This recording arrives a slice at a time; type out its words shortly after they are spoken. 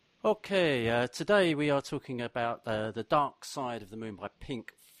Okay, today we are talking about The Dark Side of the Moon by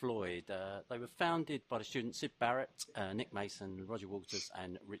Pink Floyd. They were founded by the students Sid Barrett, Nick Mason, Roger Waters,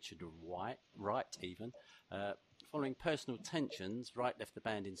 and Richard Wright even. Uh, Following personal tensions, Wright left the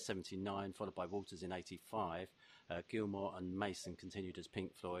band in '79, followed by Waters in '85. Gilmour and Mason continued as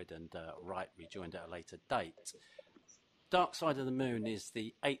Pink Floyd, and Wright rejoined at a later date. Dark Side of the Moon is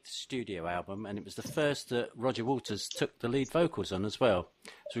the eighth studio album, and it was the first that Roger Waters took the lead vocals on as well.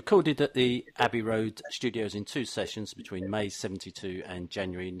 It was recorded at the Abbey Road studios in two sessions between May '72 and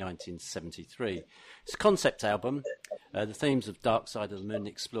January 1973. It's a concept album. The themes of Dark Side of the Moon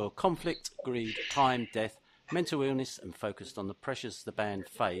explore conflict, greed, time, death, mental illness, and focused on the pressures the band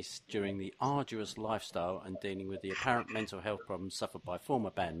faced during the arduous lifestyle and dealing with the apparent mental health problems suffered by former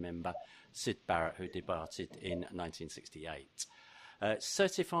band member Sid Barrett, who departed in 1968.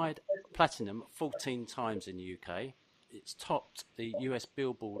 Certified platinum 14 times in the UK. It's topped the US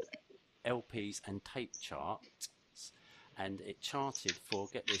Billboard LPs and tape charts, and it charted for,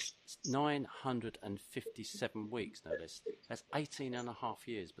 get this, 957 weeks, no less. That's 18 and a half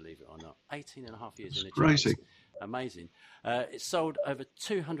years, believe it or not. 18 and a half years in the charts. Crazy. Amazing. It's sold over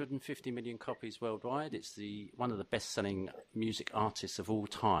 250 million copies worldwide. It's one of the best-selling music artists of all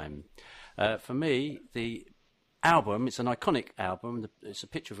time. For me, the album, it's an iconic album. It's a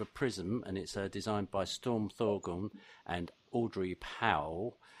picture of a prism, and it's designed by Storm Thorburn and Audrey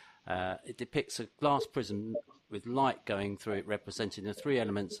Powell. It depicts a glass prism with light going through it, representing the three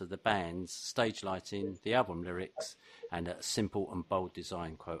elements of the band's stage lighting, the album lyrics, and a simple and bold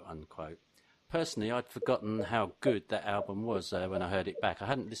design, quote unquote. Personally, I'd forgotten how good that album was when I heard it back. I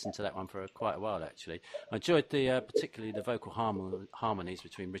hadn't listened to that one for quite a while, actually. I enjoyed particularly the vocal harmonies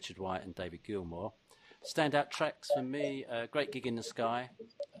between Richard Wright and David Gilmour. Standout tracks for me, Great Gig in the Sky,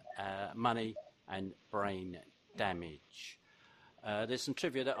 Money, and Brain Damage. There's some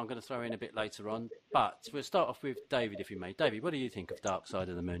trivia that I'm going to throw in a bit later on, but we'll start off with David, if you may. David, what do you think of Dark Side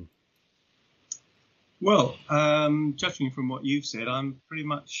of the Moon? Well, judging from what you've said, I'm pretty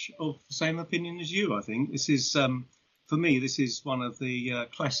much of the same opinion as you. I think this is, for me, this is one of the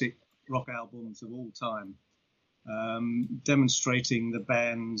classic rock albums of all time, demonstrating the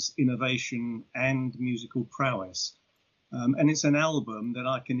band's innovation and musical prowess. And it's an album that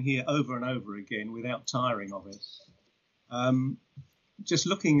I can hear over and over again without tiring of it. Just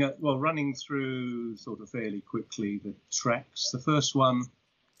looking at, running through sort of fairly quickly the tracks. The first one,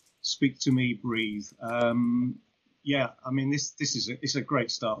 Speak to Me, Breathe. I mean, this is a great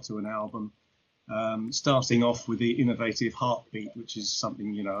start to an album. Starting off with the innovative heartbeat, which is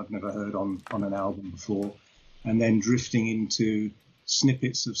something, I've never heard on an album before. And then drifting into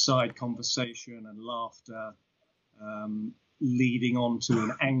snippets of side conversation and laughter, leading on to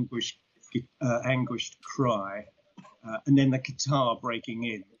an anguished cry. And then the guitar breaking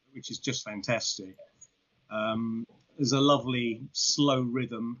in, which is just fantastic. There's a lovely slow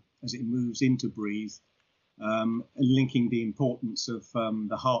rhythm as it moves into Breathe, linking the importance of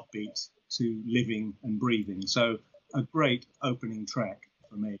the heartbeat to living and breathing. So a great opening track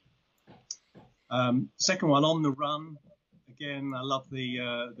for me. Second one, On the Run. Again, I love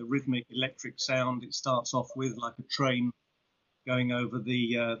the rhythmic electric sound it starts off with, like a train going over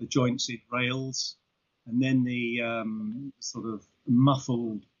the joints in rails. And then the sort of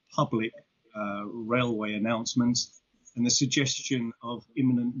muffled public railway announcements and the suggestion of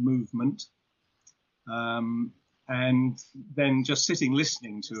imminent movement. And then just sitting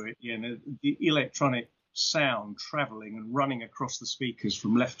listening to it, the electronic sound travelling and running across the speakers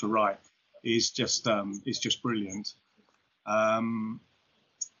from left to right is just brilliant.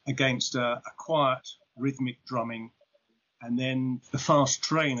 Against a quiet rhythmic drumming. And then the fast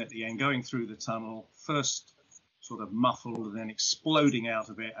train at the end going through the tunnel, first sort of muffled and then exploding out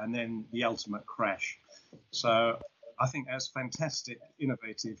of it, and then the ultimate crash. So I think that's fantastic,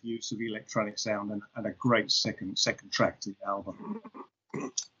 innovative use of electronic sound and a great second track to the album.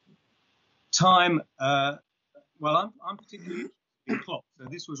 Time, I'm particularly interested in clock, so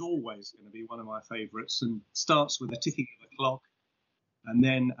this was always going to be one of my favourites, and starts with the ticking of a clock, and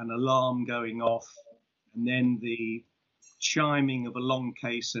then an alarm going off, and then the chiming of a long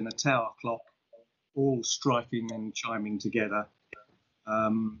case and a tower clock, all striking and chiming together,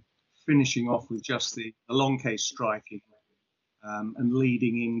 finishing off with just the long case striking, and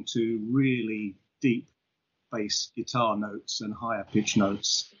leading into really deep bass guitar notes and higher pitch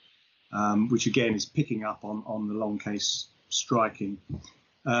notes, which again is picking up on the long case striking.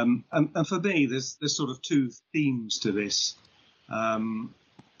 And for me, there's sort of two themes to this. The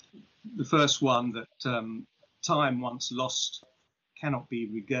first one, that time once lost cannot be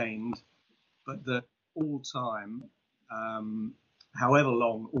regained, but that all time however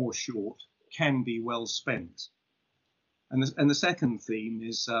long or short, can be well spent. And the second theme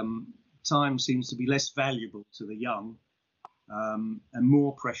is time seems to be less valuable to the young and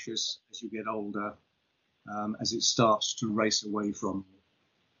more precious as you get older, as it starts to race away from you.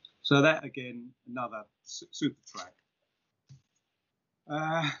 So that, again, another super track.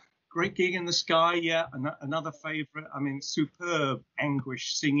 Great Gig in the Sky, yeah, another favourite. I mean, superb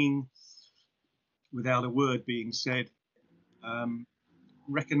anguish singing without a word being said.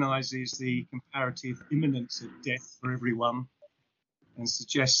 Recognises the comparative imminence of death for everyone and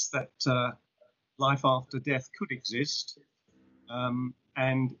suggests that life after death could exist.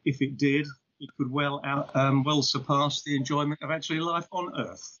 And if it did, it could well surpass the enjoyment of actually life on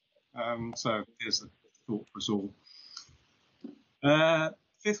Earth. So there's a thought for us all.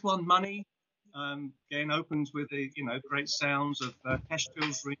 Fifth one, Money. Again, opens with the great sounds of cash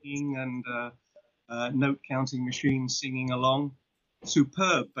tills ringing and note counting machines singing along.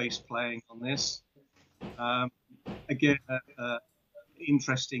 Superb bass playing on this. Again,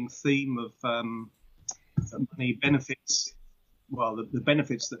 interesting theme of money benefits. Well, the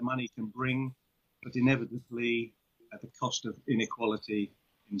benefits that money can bring, but inevitably at the cost of inequality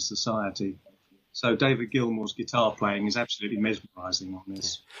in society. So David Gilmour's guitar playing is absolutely mesmerising on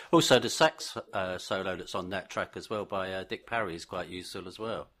this. Yeah. Also, the sax solo that's on that track as well by Dick Parry is quite useful as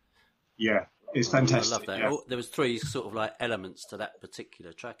well. Yeah, it's fantastic. I love that. Yeah. There was three sort of like elements to that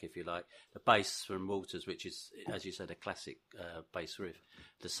particular track, if you like. The bass from Waters, which is, as you said, a classic bass riff.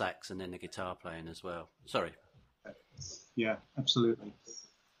 The sax, and then the guitar playing as well. Sorry. Yeah, absolutely.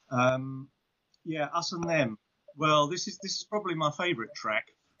 Yeah, Us and Them. Well, this is probably my favourite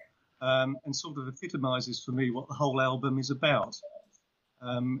track. And sort of epitomises for me what the whole album is about.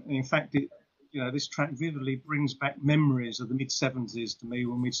 In fact, this track vividly brings back memories of the mid-70s to me,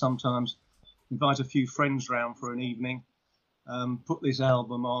 when we'd sometimes invite a few friends round for an evening, put this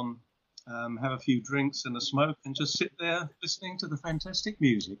album on, have a few drinks and a smoke, and just sit there listening to the fantastic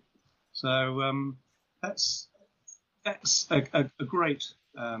music. So that's a great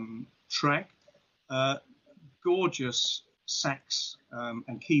track. Gorgeous sax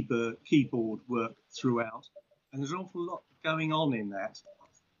and keyboard work throughout, and there's an awful lot going on in that.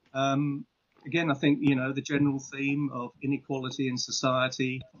 Again, I think the general theme of inequality in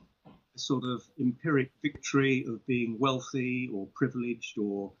society, the sort of empiric victory of being wealthy or privileged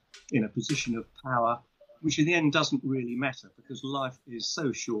or in a position of power, which in the end doesn't really matter because life is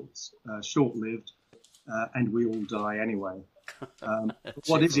so short-lived, and we all die anyway.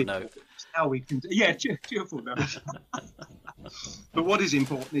 What is it? Note. How we can? Yeah, cheerful note. But what is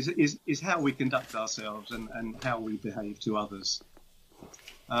important is how we conduct ourselves and how we behave to others.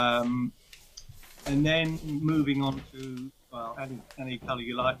 And then moving on to any colour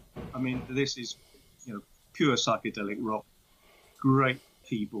you like. I mean, this is pure psychedelic rock. Great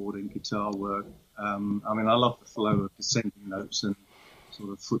keyboard and guitar work. I mean, I love the flow of descending notes and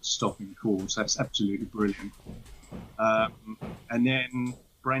sort of foot-stopping chords. That's absolutely brilliant. And then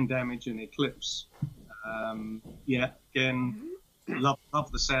Brain Damage and Eclipse. Again,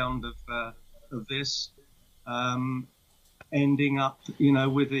 love the sound of this. Ending up,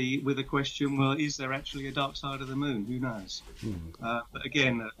 with the question, well, is there actually a dark side of the moon? Who knows? But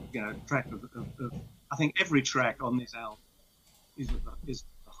again, track of I think every track on this album is the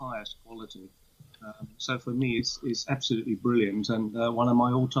highest quality. So for me, it's absolutely brilliant and one of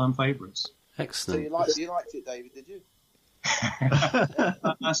my all-time favourites. Excellent. So you liked it, David? Did you?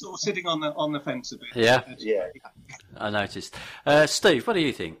 I'm sort of sitting on the fence a bit. Yeah, yeah. I noticed. Steve, what do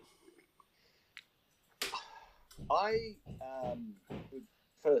you think? I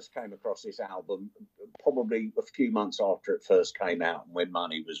first came across this album probably a few months after it first came out, and when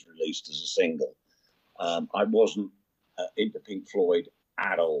Money was released as a single. I wasn't into Pink Floyd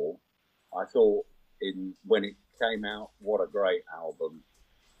at all. I thought when it came out, what a great album.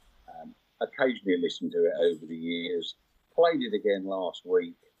 Occasionally listened to it over the years. Played it again last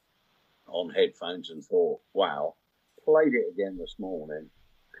week on headphones and thought, wow. Played it again this morning.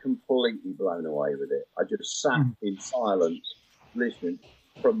 Completely blown away with it. I just sat in silence listening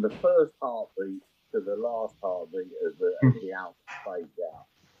from the first heartbeat to the last heartbeat as the album fades out.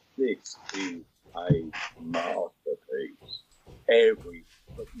 This is a masterpiece. The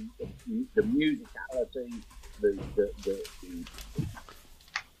musicality,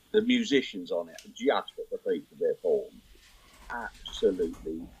 the musicians on it are just at the peak of their form.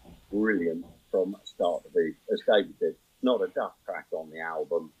 Absolutely brilliant from start to finish. As David said, not a duck track on the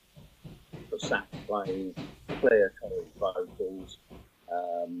album. The sax playing, clear colored vocals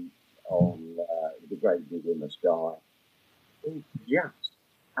on The Great Gig in the Sky. It's just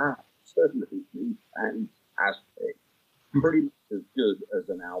absolutely fantastic. pretty much as good as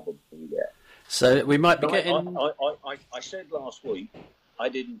an album can get. So we might be getting. I said last week I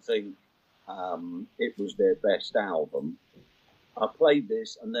didn't think it was their best album. I played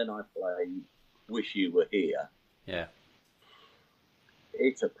this and then I played Wish You Were Here. Yeah.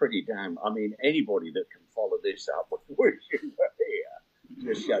 It's a pretty damn. I mean, anybody that can follow this up with Wish You Were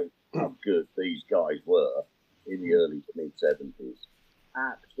Here just shows how good these guys were in the early to mid 70s.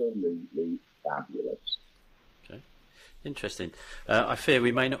 Absolutely fabulous. Okay, interesting. I fear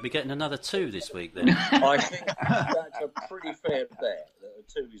we may not be getting another 2 this week then. I think that's a pretty fair bet that a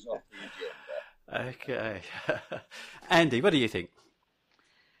 2 is off the agenda. Okay. Andy, what do you think?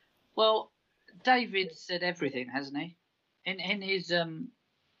 Well, David said everything, hasn't he? In his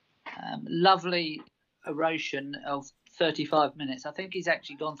lovely oration of 35 minutes, I think he's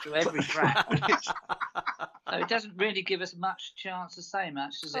actually gone through every track. So it doesn't really give us much chance to say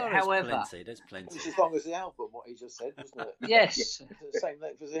much, does it? However, there's plenty. It's as long as the album, what he just said, wasn't it? Yes. It's the same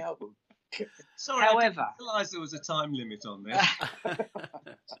length as the album. Sorry, However, I didn't realise there was a time limit on this.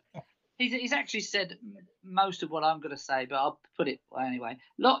 He's actually said most of what I'm going to say, but I'll put it anyway.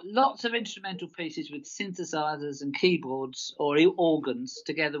 Lots of instrumental pieces with synthesizers and keyboards or organs,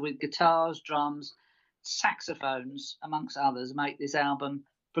 together with guitars, drums, saxophones, amongst others, make this album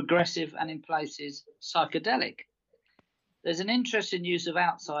progressive and in places psychedelic. There's an interesting use of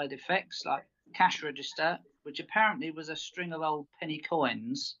outside effects like cash register, which apparently was a string of old penny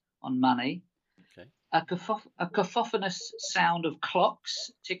coins on money. Okay. A cacophonous sound of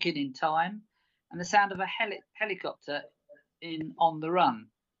clocks ticking in time, and the sound of a helicopter in On the Run,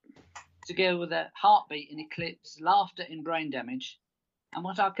 together with a heartbeat in Eclipse, laughter in Brain Damage, and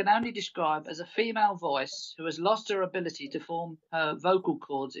what I can only describe as a female voice who has lost her ability to form her vocal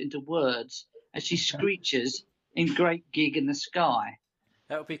cords into words as she screeches in Great Gig in the Sky.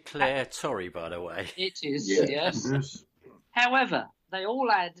 That would be Claire Torrey, by the way. It is, Yeah. yes. However, they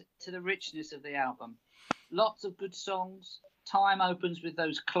all add to the richness of the album. Lots of good songs. Time opens with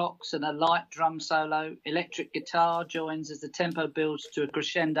those clocks and a light drum solo. Electric guitar joins as the tempo builds to a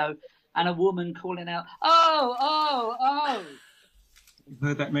crescendo, and a woman calling out, "Oh, oh, oh!" You've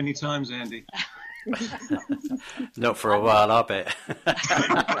heard that many times, Andy. Not for a while, I bet.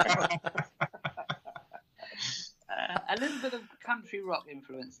 A little bit of country rock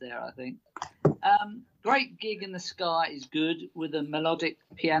influence there, I think. Great Gig in the Sky is good, with a melodic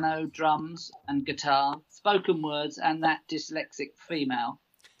piano, drums and guitar, spoken words, and that dyslexic female,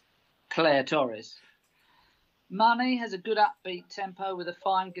 Claire Torres. Money has a good upbeat tempo with a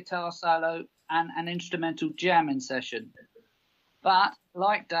fine guitar solo and an instrumental jamming session. But,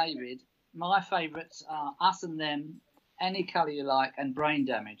 like David, my favourites are Us and Them, Any Colour You Like, and Brain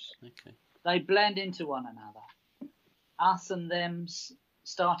Damage. Okay. They blend into one another. Us and Them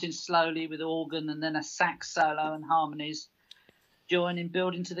starting slowly with organ and then a sax solo and harmonies, joining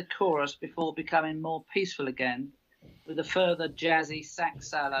building to the chorus before becoming more peaceful again, with a further jazzy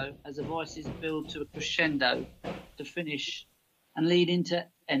sax solo as the voices build to a crescendo to finish and lead into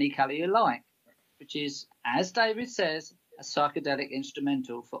Any Colour You Like, which is, as David says, a psychedelic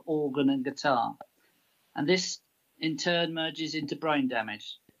instrumental for organ and guitar. And this in turn merges into Brain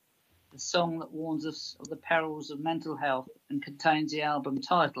Damage, the song that warns us of the perils of mental health and contains the album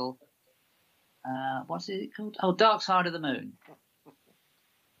title, what's it called? Oh, Dark Side of the Moon.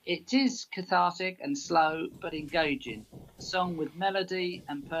 It is cathartic and slow but engaging, a song with melody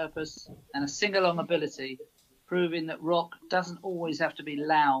and purpose and a sing-along ability, proving that rock doesn't always have to be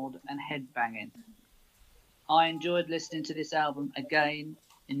loud and head-banging. I enjoyed listening to this album again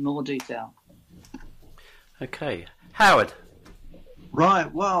in more detail. Okay. Howard.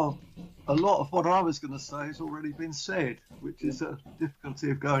 Right, well, a lot of what I was going to say has already been said, which is a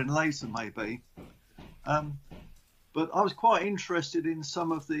difficulty of going later, maybe. But I was quite interested in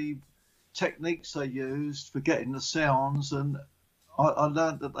some of the techniques they used for getting the sounds, and I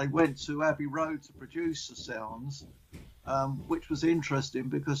learned that they went to Abbey Road to produce the sounds, which was interesting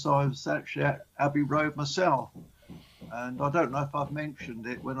because I was actually at Abbey Road myself. And I don't know if I've mentioned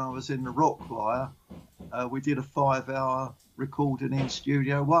it, when I was in the rock choir, we did a 5-hour recording in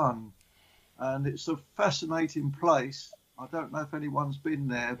Studio One. And it's a fascinating place. I don't know if anyone's been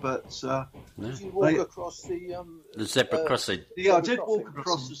there, but... Did you walk across the zebra crossing? Yeah, I did walk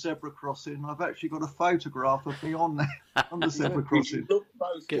across the zebra crossing. I've actually got a photograph of me on there, on the zebra crossing. Look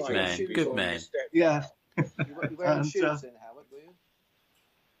both Good ways. man, good man. Yeah. You were wearing shoes in, Howard, were you?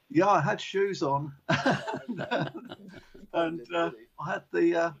 Yeah, I had shoes on. and I had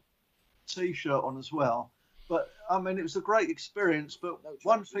the T-shirt on as well. But, I mean, it was a great experience. But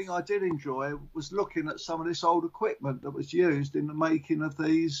one thing I did enjoy was looking at some of this old equipment that was used in the making of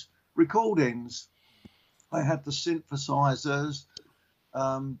these recordings. They had the synthesizers,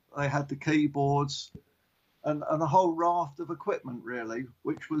 they had the keyboards, and a whole raft of equipment, really,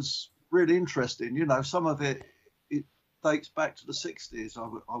 which was really interesting. You know, some of it dates back to the 60s,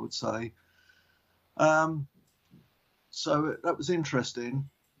 I would say. So that was interesting.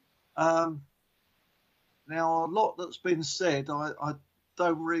 Now, a lot that's been said, I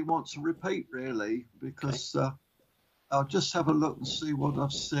don't really want to repeat, really, because I'll just have a look and see what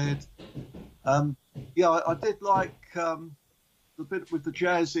I've said. I did like the bit with the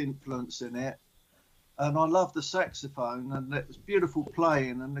jazz influence in it, and I love the saxophone, and it was beautiful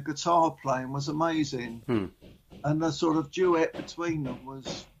playing, and the guitar playing was amazing, and the sort of duet between them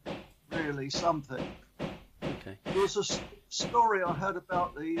was really something. Okay. There was a story I heard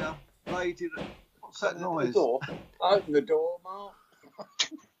about the lady that... What's that noise? Open the door, Mark.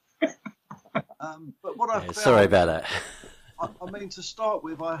 But what I found... Sorry about that. I mean, to start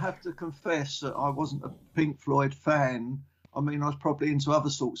with, I have to confess that I wasn't a Pink Floyd fan. I mean, I was probably into other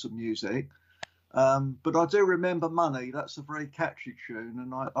sorts of music. But I do remember Money. That's a very catchy tune,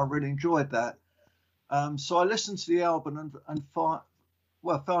 and I really enjoyed that. So I listened to the album and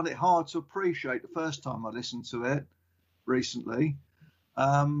found it hard to appreciate the first time I listened to it recently.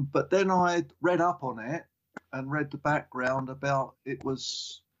 But then I read up on it and read the background about it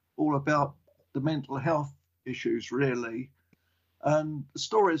was all about the mental health issues, really. And the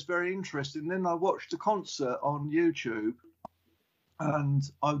story is very interesting. Then I watched a concert on YouTube, and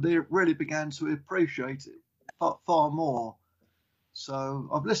I really began to appreciate it far more. So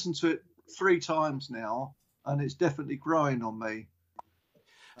I've listened to it 3 times now, and it's definitely growing on me.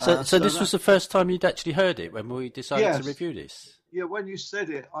 So this was the first time you'd actually heard it when we decided to review this? Yeah, when you said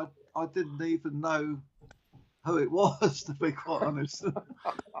it, I didn't even know who it was, to be quite honest.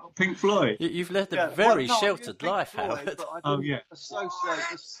 Pink Floyd. You've led a very sheltered life, Howard. I didn't associate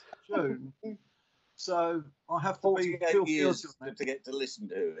this tune. So I have to be 48 years to get to listen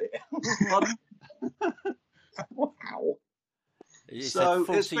to it. Wow. So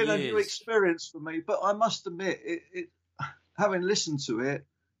it's been a new experience for me, but I must admit, it having listened to it,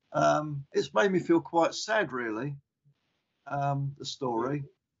 it's made me feel quite sad, really. The story.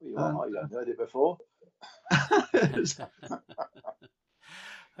 Well, I haven't heard it before.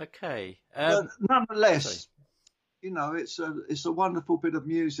 Okay. But nonetheless, you know, it's a wonderful bit of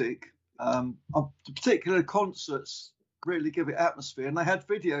music. The particular concerts really give it atmosphere, and they had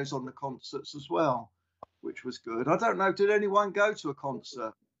videos on the concerts as well, which was good. I don't know, did anyone go to a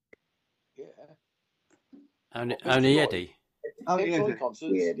concert? Yeah. Only Eddie. Only Eddie.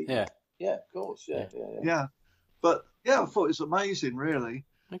 Concerts. Yeah. Yeah, of course. Yeah. But yeah, I thought it was amazing, really.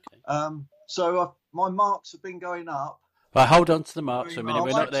 Okay. So my marks have been going up. Well, hold on to the marks for a minute.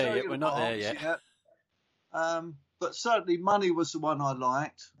 We're not there yet. We're not there yet. But certainly Money was the one I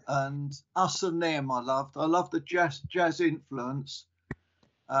liked, and Us and Them I loved. I loved the jazz influence,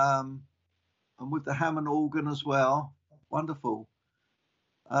 and with the Hammond organ as well. Wonderful.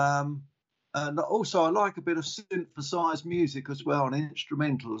 And also I like a bit of synthesized music as well, and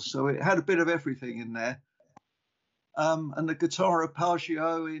instrumentals. So it had a bit of everything in there. And the guitar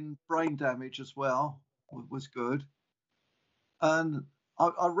arpeggio in Brain Damage as well was good. And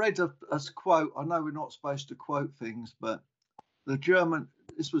I read a quote. I know we're not supposed to quote things, but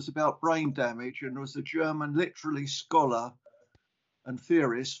this was about brain damage, and there was a German literary scholar and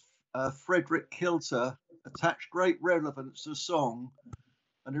theorist, Friedrich Kilter, attached great relevance to the song,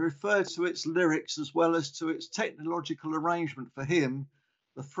 and he referred to its lyrics as well as to its technological arrangement. For him,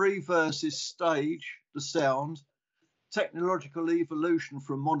 the 3 verses stage, the sound, technological evolution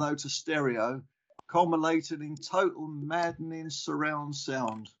from mono to stereo, culminated in total maddening surround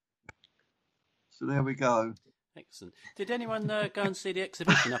sound. So there we go. Excellent. Did anyone go and see the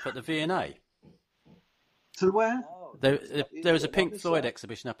exhibition up at the V&A? To where? No, There was a Pink Floyd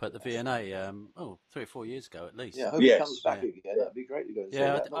exhibition up at the V&A 3 or 4 years ago at least. Yeah, I hope it comes back again. That'd be great to go and see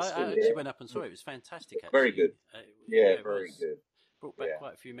that. I actually went up and saw it. It was fantastic, actually. Very good. Very good. Brought back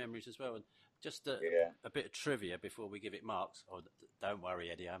quite a few memories as well. And just a bit of trivia before we give it marks. Oh, don't worry,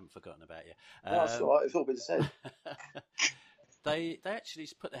 Eddie, I haven't forgotten about you. No, that's all right. It's all been said. They actually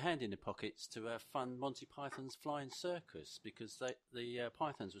put their hand in their pockets to fund Monty Python's Flying Circus because the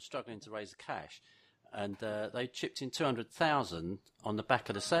Pythons were struggling to raise the cash, and they chipped in 200,000 on the back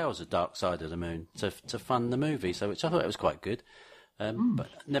of the sales of Dark Side of the Moon to fund the movie. So, which I thought it was quite good, but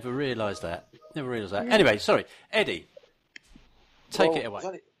never realised that. Anyway, sorry, Eddie, take it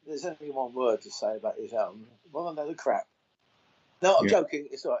away. There's only one word to say about this album. Well, I know the crap. No, I'm joking.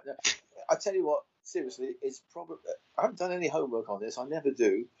 It's all right. No, I tell you what, seriously, it's probably. I haven't done any homework on this. I never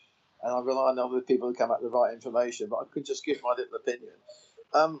do, and I rely on other people to come up with the right information. But I could just give my little opinion.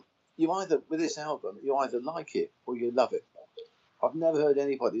 you either, with this album, you either like it or you love it. I've never heard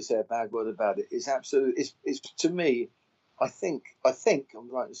anybody say a bad word about it. It's absolute. It's to me. I think I'm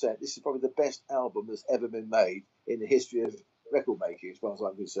right in saying this is probably the best album that's ever been made in the history of record making, as far as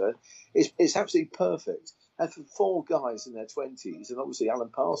I'm concerned. It's absolutely perfect. And for four guys in their 20s, and obviously Alan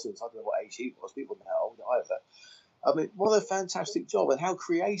Parsons, I don't know what age he was. People know how old either. I mean, what a fantastic job, and how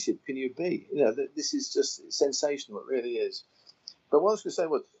creative can you be? You know, this is just sensational. It really is. But what I was going to say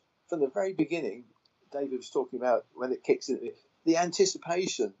was, from the very beginning, David was talking about when it kicks in, the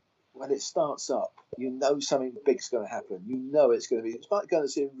anticipation when it starts up. You know something big's going to happen. You know it's going to be. It's like going to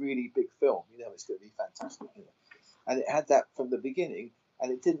see a really big film. You know it's going to be fantastic. You know? And it had that from the beginning,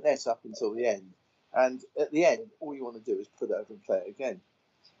 and it didn't let up until the end. And at the end, all you want to do is put it over and play it again.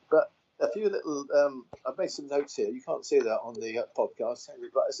 But a few little, I've made some notes here. You can't see that on the podcast,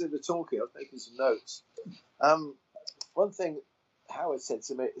 but as they were talking, I was making some notes. One thing Howard said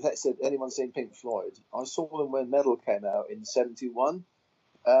to me, that said, anyone seen Pink Floyd? I saw them when Metal came out in '71,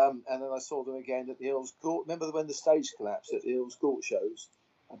 and then I saw them again at the Earls Court. Remember when the stage collapsed at the Earls Court shows?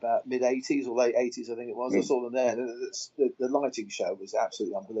 About mid-'80s or late '80s, I think it was. I saw them there. And the lighting show was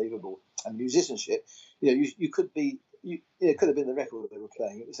absolutely unbelievable. And musicianship, you know, you could be, it could have been the record that they were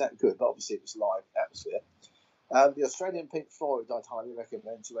playing. It was that good, but obviously it was live atmosphere. The Australian Pink Floyd, I'd highly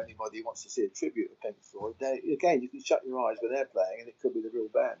recommend to anybody who wants to see a tribute to Pink Floyd. Again, you can shut your eyes when they're playing, and it could be the real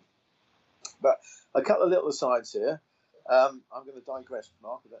band. But a couple of little asides here. I'm going to digress,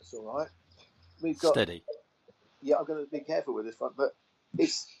 Mark, if that's all right. We've got Steady. Yeah, I'm going to be careful with this one, but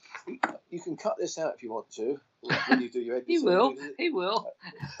you can cut this out if you want to when you do your editing. He will.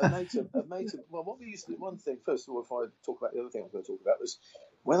 Well, what we used to do, one thing, first of all, if I talk about the other thing I was going to talk about, was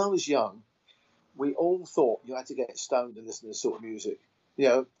when I was young, we all thought you had to get stoned and listen to this sort of music, you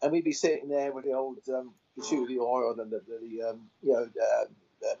know, and we'd be sitting there with the old patchouli oil and the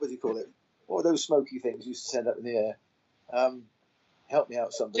what do you call it? What were those smoky things you used to send up in the air? Help me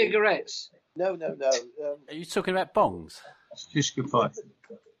out, somebody. Cigarettes. No. Are you talking about bongs? Just goodbye.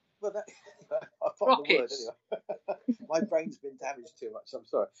 Well, I found Rockets. the word anyway. My brain's been damaged too much. I'm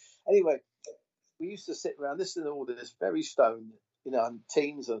sorry. Anyway, we used to sit around listening to all this very stoned, you know,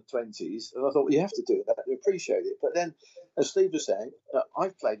 teens and 20s, and I thought, well, you have to do that to appreciate it. But then, as Steve was saying,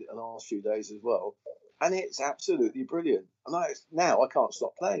 I've played it the last few days as well, and it's absolutely brilliant. And now I can't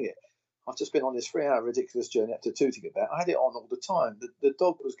stop playing it. I've just been on this 3-hour ridiculous journey up to Tooting about. I had it on all the time. The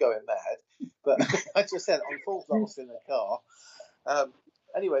dog was going mad, but I just said on full blast in the car.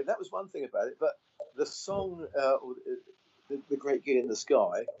 Anyway, that was one thing about it. But the song, the Great Gig in the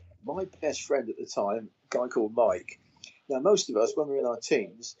Sky, my best friend at the time, a guy called Mike. Now, most of us, when we were in our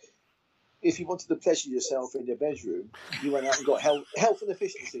teens, if you wanted to pleasure yourself in your bedroom, you went out and got Health and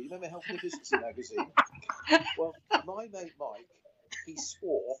Efficiency. You remember Health and Efficiency magazine? Well, my mate Mike, he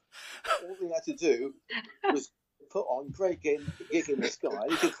swore all he had to do was put on Great Gig in the Sky.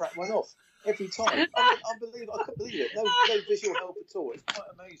 He could crack one off every time. I couldn't believe it. No visual help at all. It's quite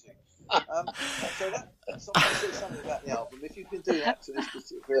amazing. So that's something about the album. If you can do that to this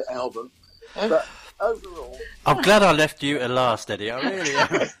particular album, but overall, I'm glad I left you to last, Eddie. I really am.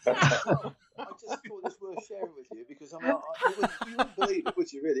 I just thought it's worth sharing with you because you wouldn't believe it,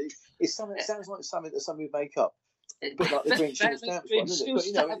 would you? Really, it's something. It sounds like something that somebody would make up. A bit like the Grinch and the Stamps one, isn't it? But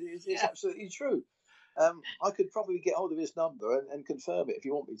you know, it's absolutely true. I could probably get hold of his number and confirm it if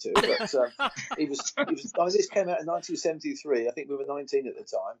you want me to. But he was. I mean, this came out in 1973. I think we were 19 at the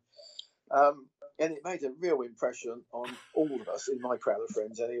time, and it made a real impression on all of us in my crowd of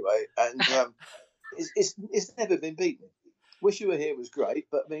friends, anyway. And it's never been beaten. Wish You Were Here was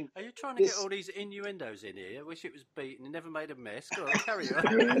great, but I mean, are you trying to get all these innuendos in here? I wish it was beaten and never made a mess. Go on, carry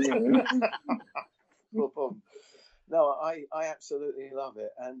on. No, I absolutely love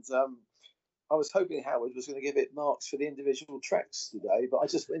it, and I was hoping Howard was going to give it marks for the individual tracks today, but I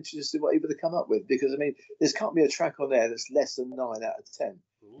just was interested in what he would have come up with, because I mean, there can't be a track on there that's less than 9 out of 10.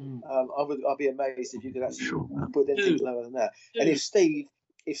 I'd be amazed if you could actually put anything lower than that. And if Steve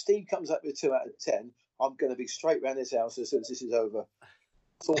comes up with 2 out of 10, I'm going to be straight round this house as soon as this is over.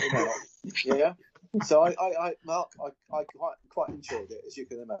 Sort him out. Yeah. So Mark, I quite enjoyed it, as you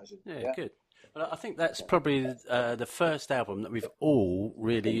can imagine. Yeah? Good. Well, I think that's probably the first album that we've all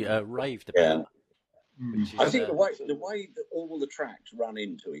really raved about. Yeah. I think the way that all the tracks run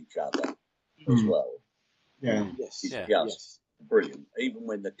into each other as well. Yeah. Yes. Is just brilliant. Even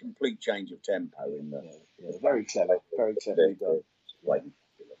when the complete change of tempo in the very clever, very cleverly done.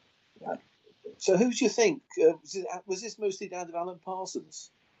 So who do you think was this mostly down to Alan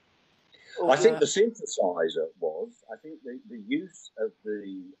Parsons? I think the synthesizer was. I think the use of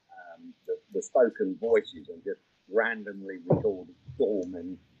the spoken voices and just randomly recorded Storm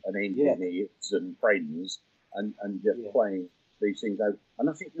and and engineers and friends and just playing these things over. And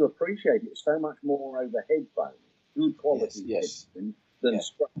I think you appreciate it so much more over headphones, good quality headphones, than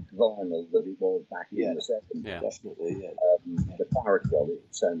scratch vinyl that it was back in the 70s. Yeah, definitely. The clarity of it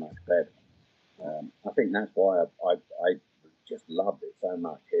is so much better. I think that's why I just loved it so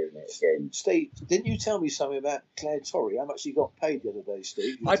much hearing it again. Steve, didn't you tell me something about Claire Torrey? How much she got paid the other day,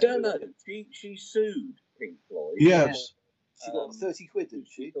 Steve? I don't know. She sued Pink Floyd. Yes. She got 30 quid, didn't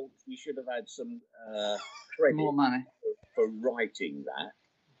she? She thought she should have had some credit More money for writing that.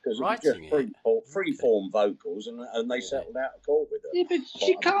 Because it Writing was just free-form vocals, and they settled out of court with her. Yeah, but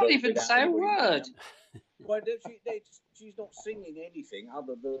she can't even say a word. Well, she's not singing anything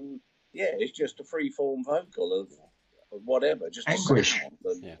other than, it's just a free-form vocal of whatever, just Anguish. a sound.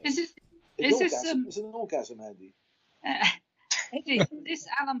 And, Is this It's an orgasm, Andy. Eddie, this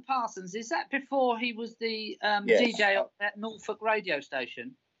Alan Parsons, is that before he was the DJ at Norfolk radio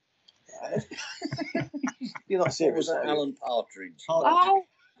station? You're not What serious, was that, are you? Alan Partridge? Oh,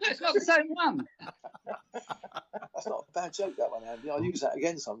 it's not the same one. That's not a bad joke, that one, Andy. I'll use that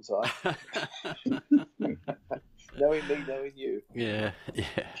again sometime. Knowing me, knowing you. Yeah.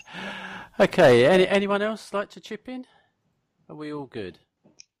 Okay. Anyone else like to chip in? Are we all good?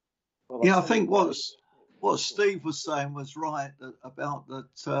 Well, Yeah, I think what Steve was saying was right about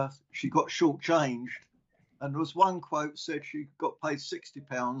that she got shortchanged. And there was one quote said she got paid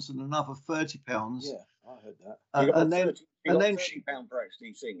 £60 and another £30. Yeah, I heard that. And then £30 for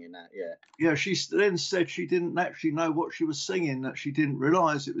actually singing that, yeah, she then said she didn't actually know what she was singing, that she didn't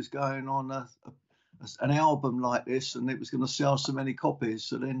realise it was going on an album like this and it was going to sell so many copies.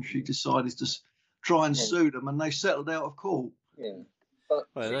 So then she decided to try and sue them, and they settled out of court. Yeah. But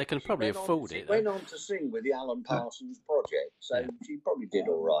Well, they can probably afford it. She went on to sing with the Alan Parsons Project, so she probably did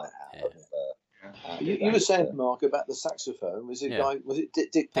all right out of You were saying, Mark, about the saxophone. Was it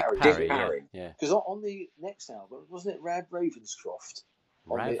Dick Parry? Dick Parry, Parry. yeah. Because on the next album, wasn't it Rad Ravenscroft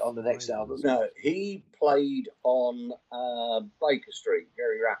on the next album? No, he played on Baker Street,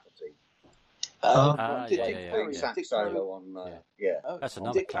 Jerry Rafferty. Parry Sax solo on, That's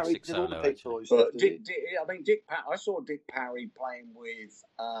another Dick classic Parry did all the solo, Pink actually. Floyd stuff, But didn't he? I saw Dick Parry playing with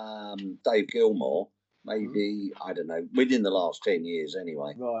Dave Gilmour, maybe, I don't know, within the last 10 years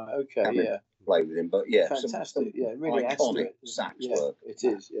anyway. Right, okay, Played with him, but fantastic, some really adds to iconic it. sax Yeah, work. it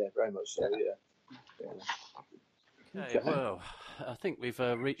is, very much so, Okay, well, I think we've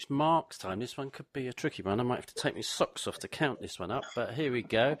reached Mark's time. This one could be a tricky one. I might have to take my socks off to count this one up, but here we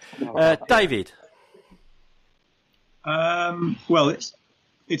go. David. Well,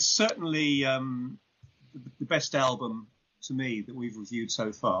 it's certainly the best album to me that we've reviewed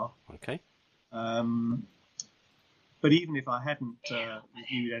so far. Okay. But even if I hadn't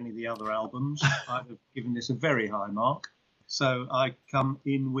reviewed any of the other albums, I'd have given this a very high mark. So I come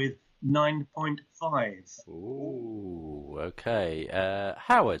in with 9.5. Ooh, okay.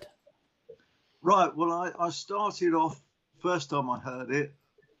 Howard. Right, well, I started off, first time I heard it,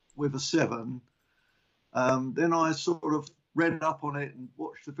 with a 7. Then I sort of read up on it and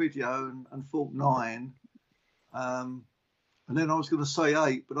watched the video and thought 9. And then I was going to say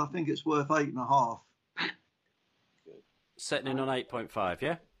 8, but I think it's worth 8.5. Setting in on 8.5,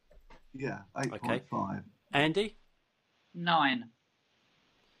 yeah? Yeah, 8.5. Okay. Andy? 9.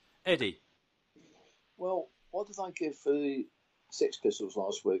 Eddie? Well, what did I give for the Sex Pistols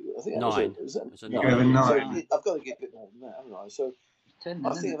last week? I think 9. Was it? It's a You 9. gave a 9. So I've got to give a bit more than that, haven't I? So 10, I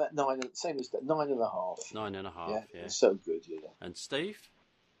was thinking about 9, same as that, 9.5. 9.5, Yeah, yeah. it's so good, And Steve?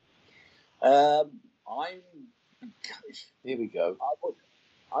 I'm Here we go.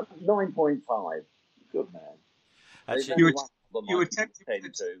 I'm 9.5. Good man. Actually, You were tempted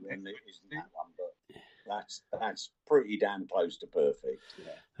to, and it isn't that one, but that's pretty damn close to perfect.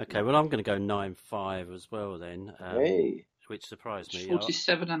 okay, well, I'm going to go 9.5 as well then, Hey. which surprised me.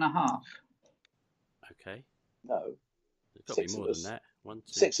 47.5. Okay. No. There's got to 6 be of more us. than that. 1, 2,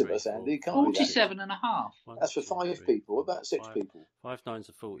 6 of 3, us, 4, Andy. Can't be that. 47.5. 1, That's for 2, 5 3, people. 4, About 6 5. people. 5 9s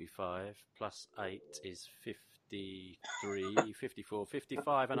are 45, plus 8 is 53, 54,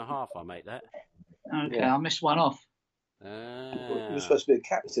 55.5, I make that. Okay, Yeah. I missed one off. You're supposed to be a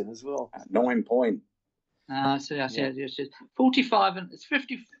captain as well. 9 point. I see. It's 45 and it's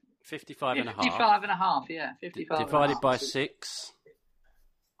 50. 55.5. 55.5. Yeah, 55. Divided by 6.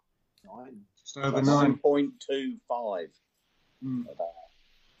 9. Just over 9. 9.25.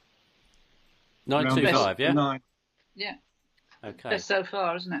 9.25, yeah? 9. Yeah, Okay. that's so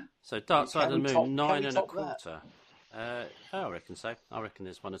far, isn't it? So Dark Side of the Moon, Can we 9 top that? 1/4. I reckon so. I reckon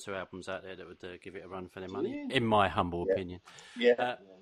there's 1 or 2 albums out there that would give it a run for their money, in my humble opinion. Yeah.